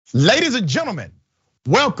Ladies and gentlemen,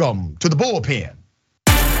 welcome to the Bullpen.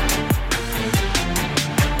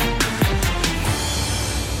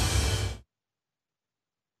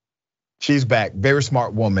 She's back, very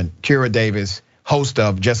smart woman, Kira Davis, host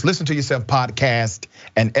of Just Listen to Yourself podcast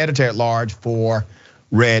and editor-at-large for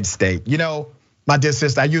Red State. You know, my dear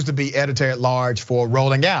sister, I used to be editor-at-large for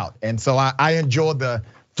Rolling Out, and so I enjoy the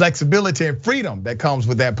flexibility and freedom that comes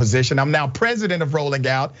with that position. I'm now president of Rolling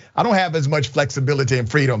Out. I don't have as much flexibility and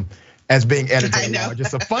freedom as being editor-at-large.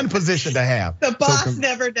 It's a fun position to have. The boss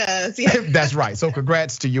never does. Yeah. That's right. So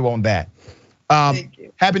congrats to you on that. Thank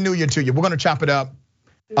you. Happy New Year to you. We're gonna chop it up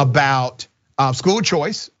about school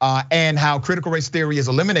choice and how critical race theory has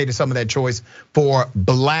eliminated some of that choice for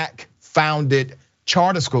Black founded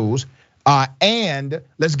charter schools. And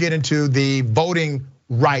let's get into the Voting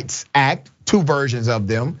Rights Act, two versions of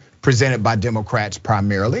them presented by Democrats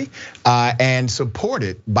primarily and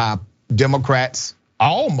supported by Democrats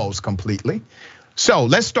almost completely. So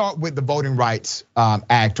let's start with the Voting Rights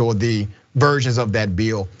Act, or the versions of that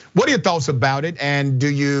bill. What are your thoughts about it? And do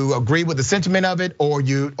you agree with the sentiment of it, or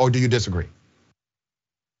do you disagree?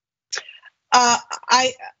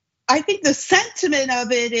 I think the sentiment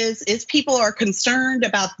of it is people are concerned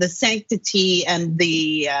about the sanctity and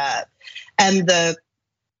the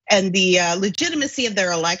legitimacy of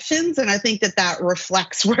their elections, and I think that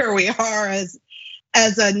reflects where we are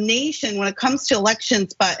as a nation when it comes to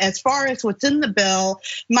elections. But as far as what's in the bill,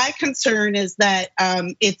 my concern is that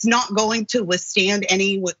it's not going to withstand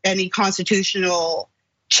any constitutional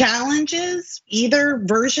challenges, either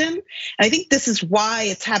version. And I think this is why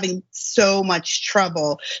it's having so much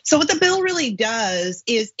trouble. So what the bill really does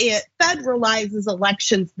is it federalizes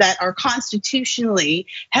elections that are constitutionally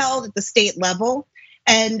held at the state level.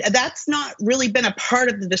 And that's not really been a part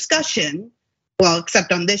of the discussion, well,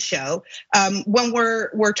 except on this show, when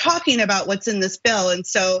we're talking about what's in this bill. And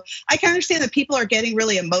so I can understand that people are getting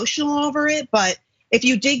really emotional over it, but if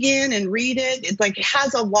you dig in and read it, it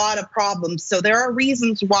has a lot of problems. So there are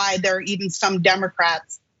reasons why there are even some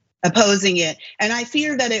Democrats opposing it. And I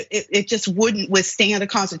fear that it just wouldn't withstand a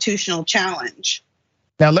constitutional challenge.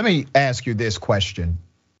 Now, let me ask you this question,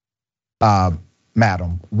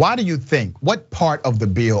 madam. Why do you think, what part of the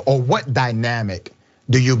bill or what dynamic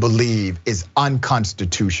do you believe is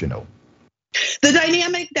unconstitutional? The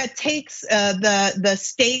dynamic that takes the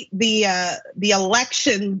state, the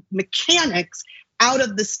election mechanics out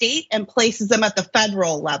of the state and places them at the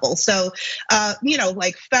federal level. So,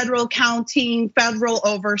 like federal counting, federal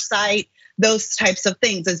oversight, those types of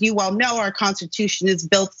things. As you well know, our Constitution is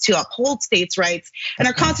built to uphold states' rights, and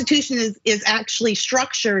our Constitution is actually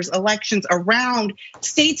structures elections around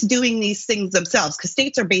states doing these things themselves, because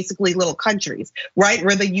states are basically little countries, right?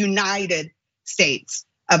 We're the United States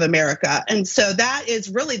of America. And so that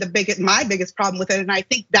is really my biggest problem with it. And I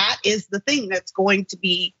think that is the thing that's going to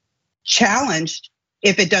be challenged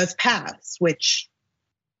if it does pass, which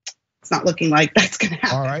it's not looking like that's gonna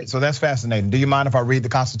happen. All right, so that's fascinating. Do you mind if I read the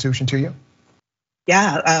Constitution to you?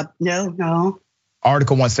 Yeah, no.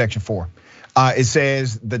 Article 1, Section 4. It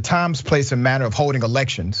says the times, place, and manner of holding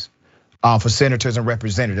elections for senators and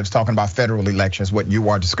representatives, talking about federal elections, what you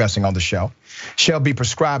are discussing on the show, shall be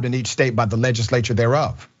prescribed in each state by the legislature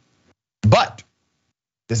thereof. But,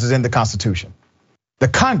 this is in the Constitution, the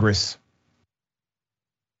Congress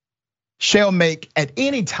shall make at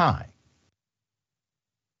any time,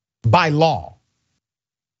 by law,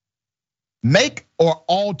 make or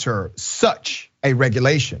alter such a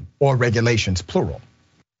regulation or regulations, plural.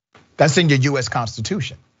 That's in your US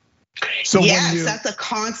Constitution. So yes, that's a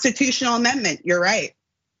constitutional amendment, you're right.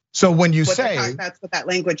 So when you say- That's what that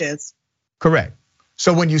language is. Correct.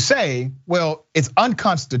 So when you say, well, it's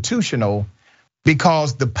unconstitutional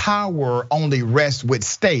because the power only rests with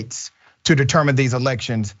states to determine these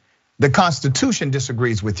elections, the Constitution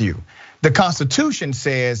disagrees with you. The Constitution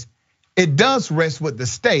says it does rest with the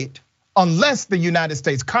state unless the United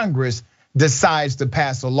States Congress decides to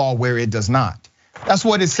pass a law where it does not. That's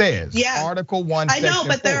what it says. Yeah. Article 1, I know,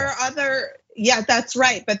 but 4. there are other, yeah, that's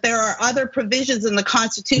right. But there are other provisions in the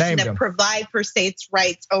Constitution that provide for states'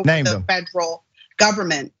 rights over the federal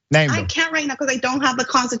government. I can't right now because I don't have the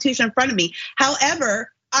Constitution in front of me.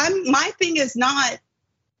 However, my thing is not,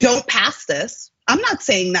 don't pass this. I'm not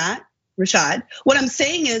saying that, Rashad. What I'm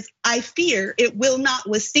saying is I fear it will not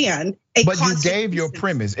withstand a But you gave your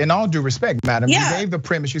premise, in all due respect, madam, you gave the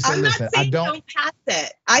premise, you said, listen, I don't pass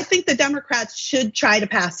it. I think the Democrats should try to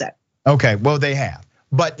pass it. Okay, well, they have.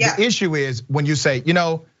 But the issue is when you say,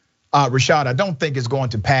 Rashad, I don't think it's going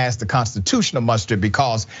to pass the constitutional muster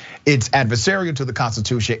because it's adversarial to the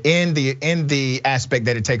Constitution in the aspect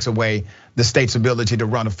that it takes away the state's ability to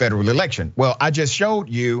run a federal election. Well, I just showed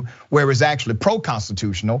you where it's actually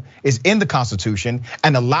pro-constitutional, is in the Constitution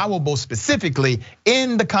and allowable specifically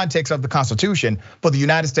in the context of the Constitution for the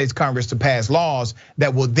United States Congress to pass laws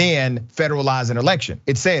that will then federalize an election.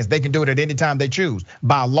 It says they can do it at any time they choose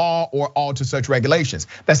by law or alter such regulations.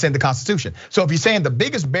 That's in the Constitution. So if you're saying the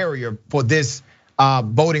biggest barrier for this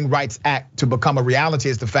Voting Rights Act to become a reality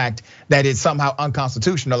is the fact that it's somehow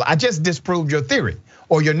unconstitutional, I just disproved your theory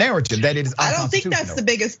or your narrative that it is unconstitutional. I don't think that's the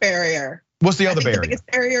biggest barrier. What's the other barrier? The biggest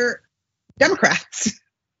barrier, Democrats.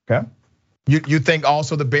 Okay. You think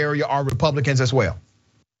also the barrier are Republicans as well?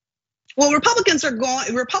 Well, Republicans are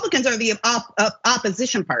the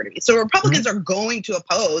opposition party. So Republicans are going to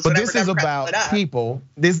oppose. But this is about people.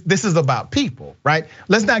 This is about people, right?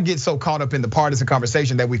 Let's not get so caught up in the partisan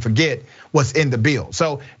conversation that we forget what's in the bill.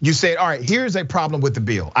 So you said, all right, here's a problem with the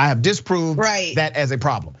bill. I have disproved that as a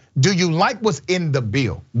problem. Do you like what's in the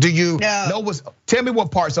bill? Do you know tell me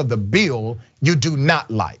what parts of the bill you do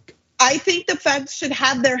not like? I think the feds should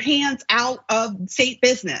have their hands out of state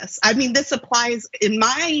business. I mean, this applies in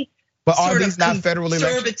my But are these not federal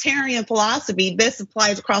elections? Conservatarian philosophy, this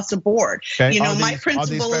applies across the board. Okay. My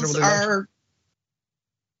principles are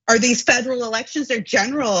these federal elections? They're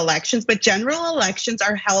general elections, but general elections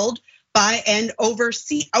are held by and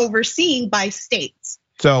overseen by states,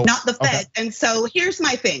 so not the Fed. And so here's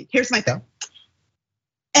my thing.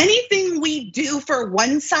 Anything we do for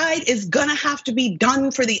one side is gonna have to be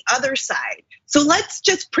done for the other side. So let's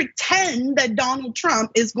just pretend that Donald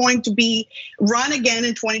Trump is going to be run again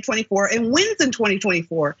in 2024 and wins in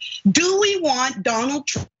 2024. Do we want Donald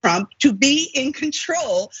Trump to be in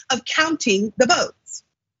control of counting the votes?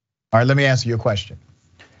 All right, let me answer your question.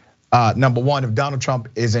 Number one, if Donald Trump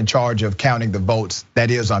is in charge of counting the votes, that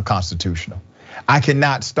is unconstitutional. I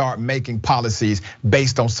cannot start making policies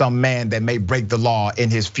based on some man that may break the law in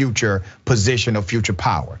his future position of future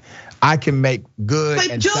power. I can make good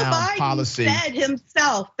and sound policy. But Joe Biden said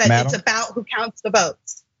himself that it's about who counts the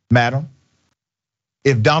votes. Madam,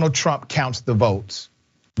 if Donald Trump counts the votes,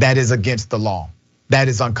 that is against the law. That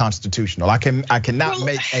is unconstitutional. I cannot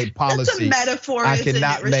make a policy. That's a metaphor, I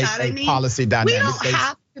cannot make a policy dynamic. We don't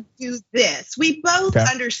have to do this. We both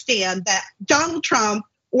understand that Donald Trump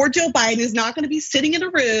or Joe Biden is not going to be sitting in a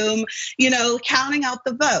room, counting out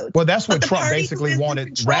the votes. Well, that's what Trump basically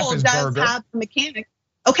wanted. Raffensperger does have the mechanics.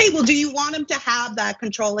 Okay, well, do you want him to have that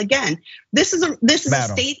control again? This is a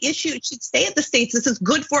state issue. It should stay at the states. This is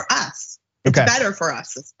good for us. It's better for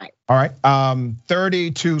us this time. All right,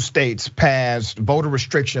 32 states passed voter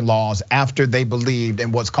restriction laws after they believed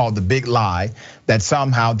in what's called the big lie that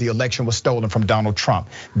somehow the election was stolen from Donald Trump.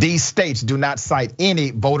 These states do not cite any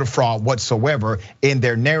voter fraud whatsoever in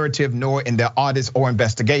their narrative nor in their audits or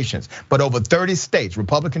investigations. But over 30 states,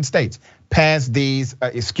 Republican states, passed these,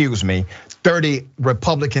 30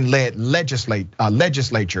 Republican-led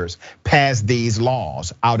legislatures passed these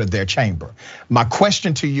laws out of their chamber. My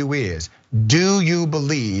question to you is, do you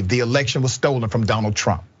believe the election was stolen from Donald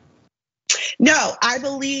Trump? No, I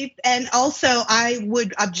believe, and also I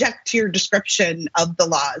would object to your description of the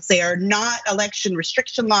laws. They are not election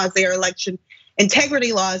restriction laws, they are election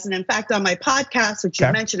integrity laws. And in fact, on my podcast, which you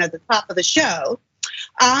mentioned at the top of the show,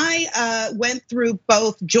 I went through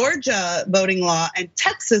both Georgia voting law and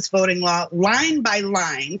Texas voting law line by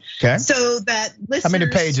line, so that listeners how many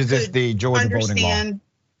pages is the Georgia voting law?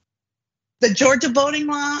 The Georgia voting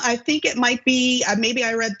law, I think it might be, maybe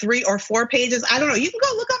I read 3 or 4 pages. I don't know. You can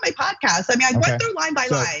go look on my podcast. I mean, I went through line by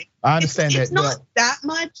line. I understand it's not that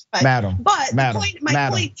much, but my point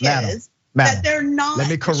is that they're not. Let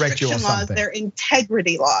me correct you on something. They're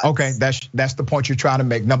integrity laws. Okay, that's the point you're trying to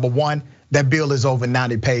make. Number one, that bill is over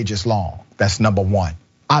 90 pages long. That's number one.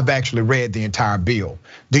 I've actually read the entire bill.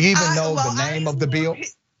 Do you even know the name of the bill?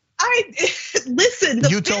 Listen.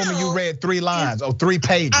 You told me you read 3 lines or 3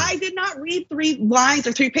 pages. I did not read 3 lines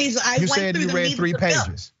or 3 pages. You said you read 3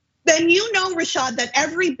 pages. Then you know, Rashad, that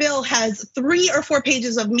every bill has 3 or 4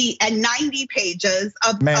 pages of meat and 90 pages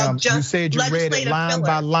of Ma'am, just you said you read it line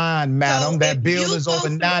by line, madam. That bill is over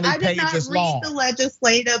 90 pages long. I did not read the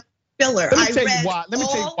legislative filler. Let me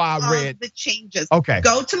tell you why I read the changes. Okay.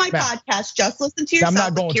 Go to my podcast. Just listen to yourself. I'm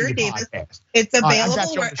not going Kira to your Davis. podcast. It's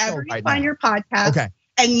available wherever you find your podcast. Okay.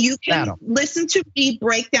 And you can listen to me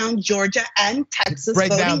break down Georgia and Texas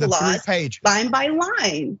voting laws line by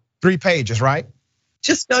line. 3 pages, right?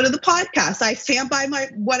 Just go to the podcast. I stand by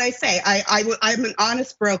what I say. I'm an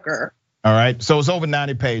honest broker. All right, so it's over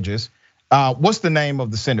 90 pages. What's the name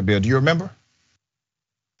of the Senate bill? Do you remember?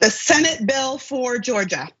 The Senate bill for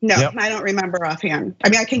Georgia. No, I don't remember offhand. I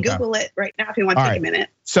mean, I can Google it right now if you want to take a minute.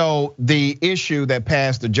 So the issue that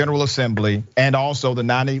passed the General Assembly and also the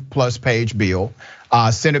 90+ page bill,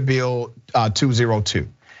 Senate Bill 202.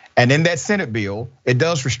 And in that Senate bill, it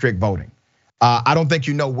does restrict voting. I don't think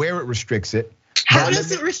you know where it restricts it. How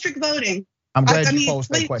does it restrict voting? I'm glad you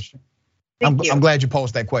posed that question. I'm glad you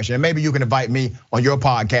posed that question. And maybe you can invite me on your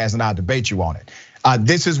podcast and I'll debate you on it.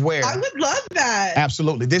 This is where I would love that.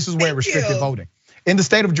 Absolutely. This is where restricted voting. In the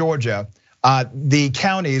state of Georgia, the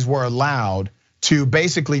counties were allowed to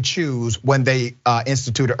basically choose when they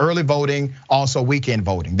instituted early voting, also weekend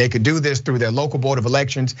voting. They could do this through their local board of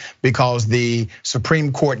elections because the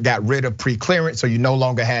Supreme Court got rid of pre-clearance, so you no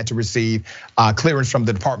longer had to receive clearance from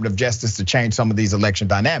the Department of Justice to change some of these election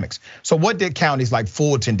dynamics. So what did counties like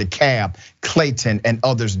Fulton, DeKalb, Clayton, and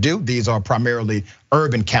others do? These are primarily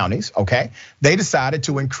urban counties, okay? They decided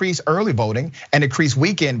to increase early voting and increase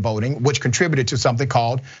weekend voting, which contributed to something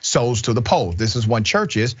called souls to the polls. This is when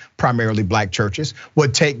churches, primarily black churches,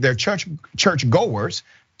 would take their church goers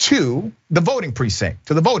to the voting precinct,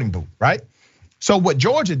 to the voting booth, right? So what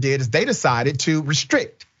Georgia did is they decided to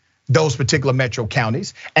restrict those particular metro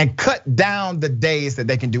counties and cut down the days that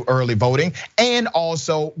they can do early voting and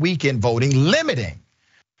also weekend voting, limiting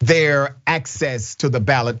their access to the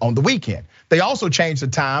ballot on the weekend. They also changed the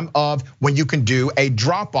time of when you can do a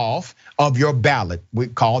drop off of your ballot. We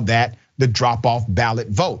call that the drop off ballot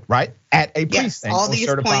vote, right? At a precinct. Yes, all these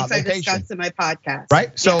points I discussed in my podcast.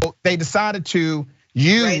 Right, so they decided to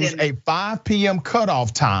use a 5 p.m.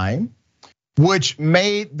 cutoff time, which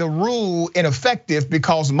made the rule ineffective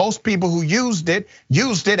because most people who used it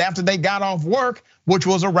after they got off work, which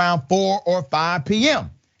was around 4 or 5 p.m.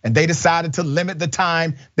 And they decided to limit the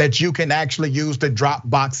time that you can actually use the drop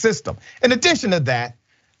box system. In addition to that,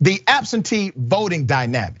 the absentee voting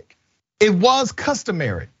dynamic, it was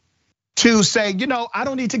customary to say, I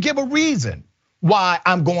don't need to give a reason why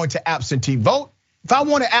I'm going to absentee vote. If I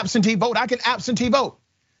want to absentee vote, I can absentee vote.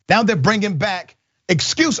 Now they're bringing back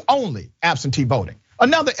excuse only absentee voting.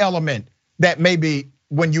 Another element that maybe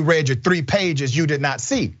when you read your 3 pages, you did not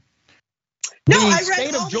see. No, I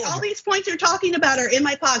read all these points you're talking about are in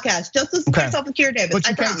my podcast. Just listen to yourself and Cure Davis. But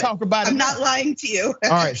you can't talk about it. I'm not lying to you. All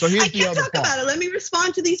right, so here's the other point. I can't talk about it. Let me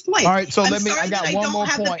respond to these points. All right, so I got one more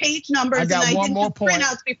point. I don't have the page numbers and I didn't do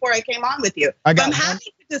printouts before I came on with you. I'm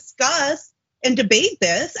happy to discuss and debate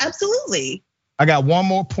this, absolutely. I got one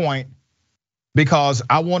more point because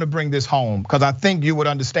I want to bring this home because I think you would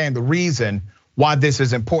understand the reason why this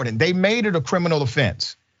is important. They made it a criminal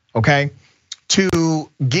offense, okay? To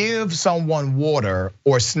give someone water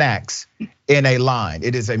or snacks in a line.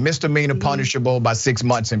 It is a misdemeanor punishable by 6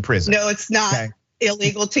 months in prison. No, it's not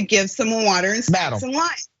illegal to give someone water and snacks in line.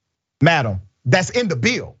 Madam, that's in the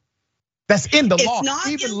bill. That's in the law. It's not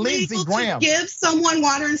even illegal to give someone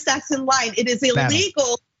water and snacks in line. It is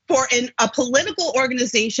illegal for a political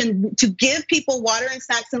organization to give people water and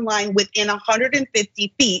snacks in line within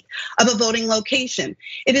 150 feet of a voting location.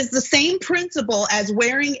 It is the same principle as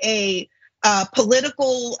wearing a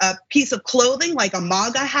political piece of clothing like a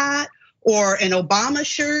MAGA hat or an Obama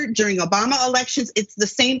shirt during Obama elections. It's the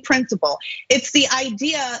same principle. It's the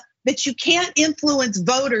idea that you can't influence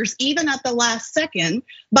voters even at the last second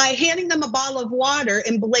by handing them a bottle of water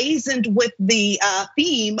emblazoned with the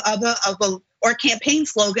theme of a campaign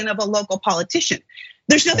slogan of a local politician.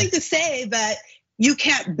 There's nothing to say that you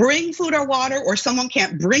can't bring food or water, or someone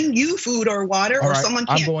can't bring you food or water, or someone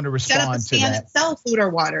can't set up a stand and sell food or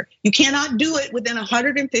water. You cannot do it within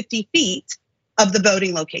 150 feet of the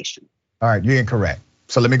voting location. All right, you're incorrect.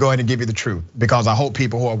 So let me go ahead and give you the truth, because I hope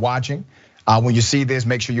people who are watching, when you see this,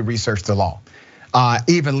 make sure you research the law.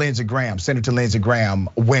 Even Lindsey Graham, Senator Lindsey Graham,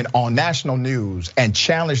 went on national news and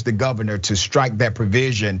challenged the governor to strike that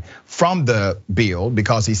provision from the bill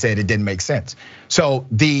because he said it didn't make sense. So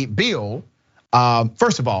the bill,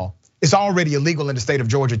 first of all, it's already illegal in the state of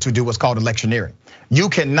Georgia to do what's called electioneering. You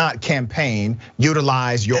cannot campaign,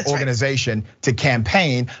 utilize your organization to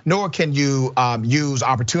campaign, nor can you use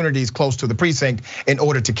opportunities close to the precinct in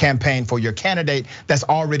order to campaign for your candidate. That's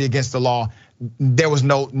already against the law. There was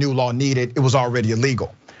no new law needed. It was already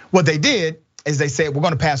illegal. What they did is they said, we're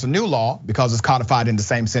gonna pass a new law because it's codified in the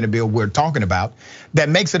same Senate bill we're talking about that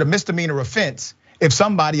makes it a misdemeanor offense if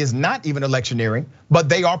somebody is not even electioneering, but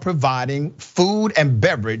they are providing food and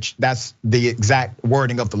beverage, that's the exact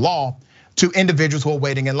wording of the law, to individuals who are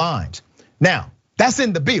waiting in lines. Now, that's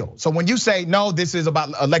in the bill. So when you say, no, this is about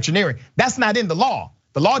electioneering, that's not in the law.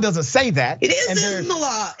 The law doesn't say that. It is in the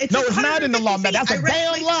law. No, it's not in the law, man. That's a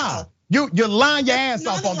damn lie. You're lying your That's ass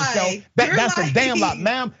not off a on the lie. show. That's a damn lie, lying.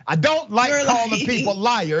 ma'am. I don't like You're calling lying. people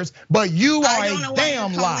liars, but you I are don't know a why you're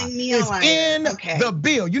damn calling lie. me a It's liar. in Okay. the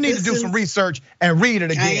bill. You need to This do some is- research and read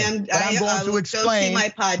it again. I I'm going to go explain see my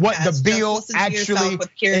podcast. what the Just bill listen to yourself actually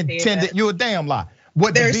with Keir intended. David. You're a damn lie.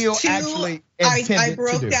 What There's the bill two. actually I intended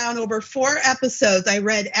broke to do. down over 4 episodes. I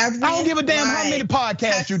read every. I don't give a damn how many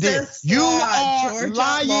podcasts you did. You are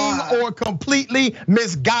lying or completely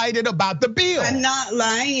misguided about the bill. I'm not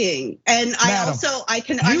lying, and Madam, I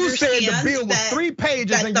can you understand said the bill was that, 3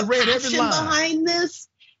 pages and you read every passion line. behind this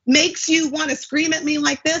makes you want to scream at me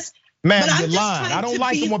like this. Man, But I'm you're just lying. trying I don't to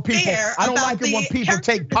like be it when people. fair I don't about like it when the people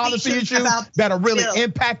take policy characterizations issues about that are really the bill.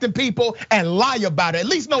 impacting people and lie about it. At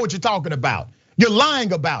least know what you're talking about. You're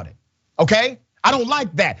lying about it. Okay? I don't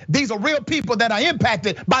like that. These are real people that are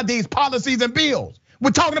impacted by these policies and bills. We're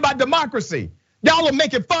talking about democracy. Y'all are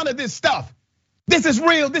making fun of this stuff. This is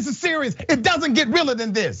real. This is serious. It doesn't get realer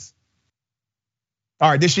than this. All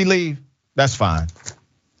right, did she leave? That's fine.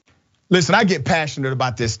 Listen, I get passionate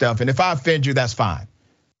about this stuff, and if I offend you, that's fine.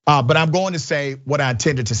 But I'm going to say what I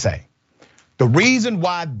intended to say. The reason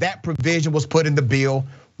why that provision was put in the bill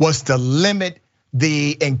was to limit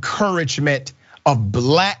the encouragement of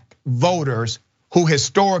black voters who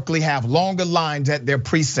historically have longer lines at their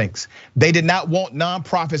precincts. They did not want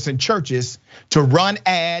nonprofits and churches to run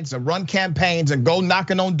ads and run campaigns and go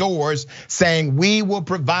knocking on doors saying, we will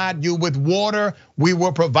provide you with water, we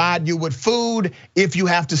will provide you with food if you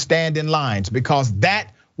have to stand in lines, because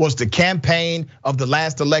that was the campaign of the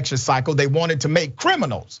last election cycle. They wanted to make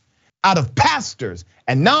criminals out of pastors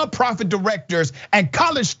and nonprofit directors and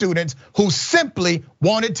college students who simply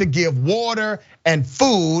wanted to give water and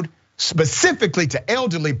food specifically to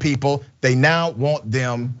elderly people. They now want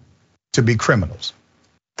them to be criminals.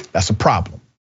 That's a problem.